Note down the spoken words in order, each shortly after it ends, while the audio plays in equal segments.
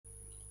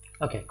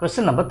Okay,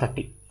 question number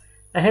 30.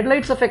 The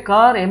headlights of a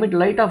car emit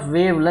light of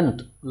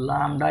wavelength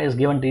lambda is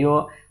given to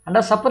you and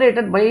are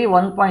separated by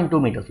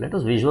 1.2 meters. Let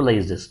us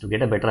visualize this to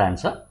get a better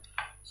answer.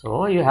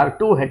 So you have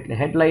two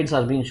headlights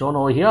are being shown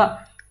over here.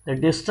 The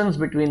distance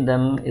between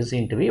them is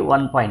seen to be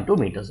 1.2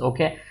 meters.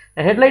 Okay,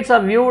 the headlights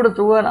are viewed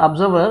through an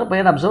observer by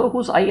an observer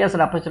whose eye has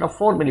an aperture of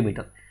 4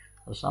 millimeter.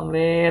 So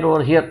somewhere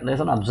over here there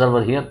is an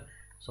observer here.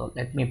 So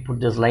let me put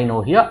this line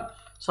over here.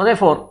 So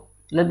therefore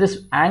let this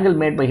angle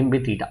made by him be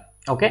theta.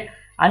 Okay,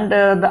 and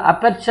the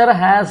aperture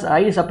has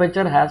eye's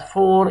aperture has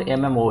 4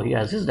 mm over here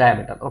as its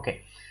diameter.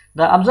 Okay,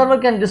 the observer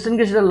can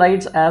distinguish the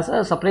lights as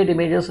separate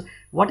images.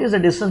 What is the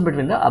distance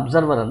between the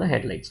observer and the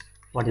headlights?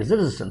 What is the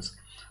distance?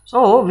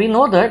 So we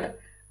know that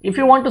if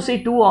you want to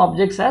see two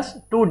objects as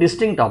two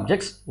distinct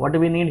objects, what do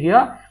we need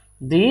here?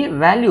 The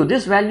value,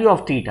 this value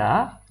of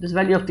theta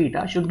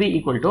should be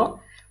equal to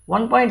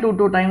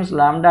 1.22 times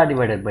lambda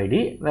divided by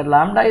d, where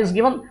lambda is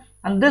given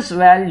and this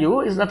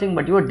value is nothing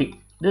but your d.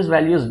 This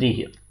value is d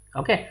here.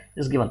 Okay,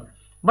 is given.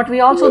 But we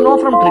also know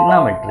from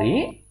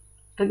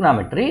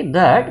trigonometry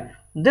that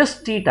this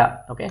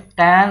theta, okay,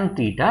 tan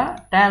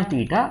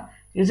theta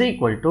is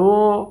equal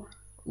to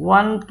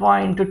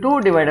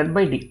 1.2 divided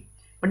by d.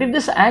 But if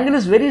this angle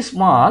is very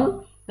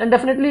small, then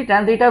definitely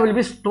tan theta will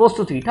be close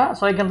to theta.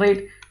 So I can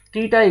write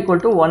theta equal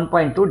to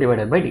 1.2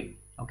 divided by d.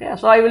 Okay,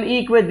 so I will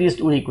equate these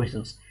two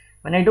equations.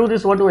 When I do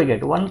this, what do I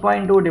get?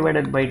 1.2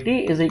 divided by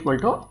t is equal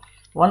to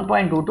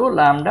 1.22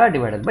 lambda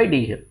divided by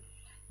d here.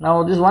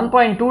 Now this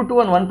 1.22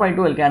 and 1.2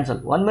 will cancel.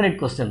 1 minute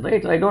question,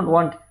 right? So I don't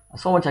want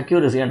so much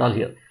accuracy and all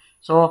here.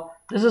 So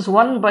this is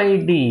 1 by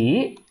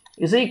d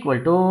is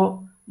equal to,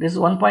 this is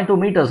 1.2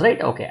 meters,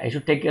 right? Okay, I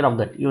should take care of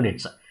that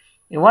units.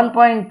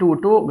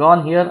 1.22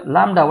 gone here.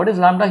 Lambda, what is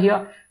lambda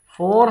here?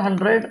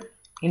 400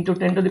 into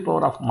 10 to the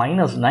power of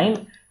minus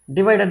 9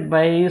 divided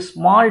by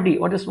small d.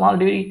 What is small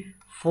d?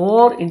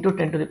 4 into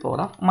 10 to the power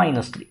of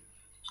minus 3.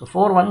 So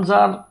 4 ones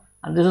are,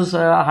 and this is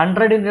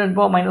 100 into 10 to the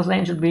power minus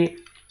 9 should be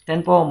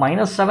 10 power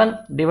minus 7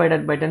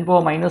 divided by 10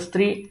 power minus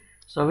 3.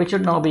 So which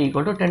should now be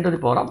equal to 10 to the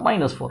power of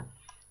minus 4.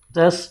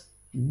 Thus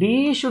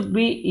d should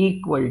be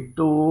equal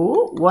to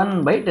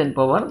 1 by 10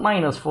 power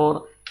minus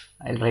 4.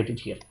 I'll write it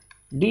here.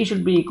 D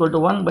should be equal to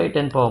 1 by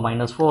 10 power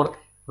minus 4,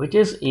 which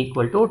is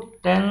equal to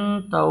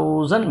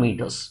 10,000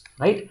 meters,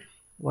 right?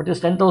 What is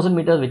 10,000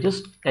 meters? Which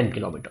is 10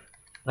 kilometer,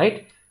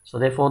 right? So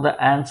therefore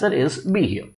the answer is B here.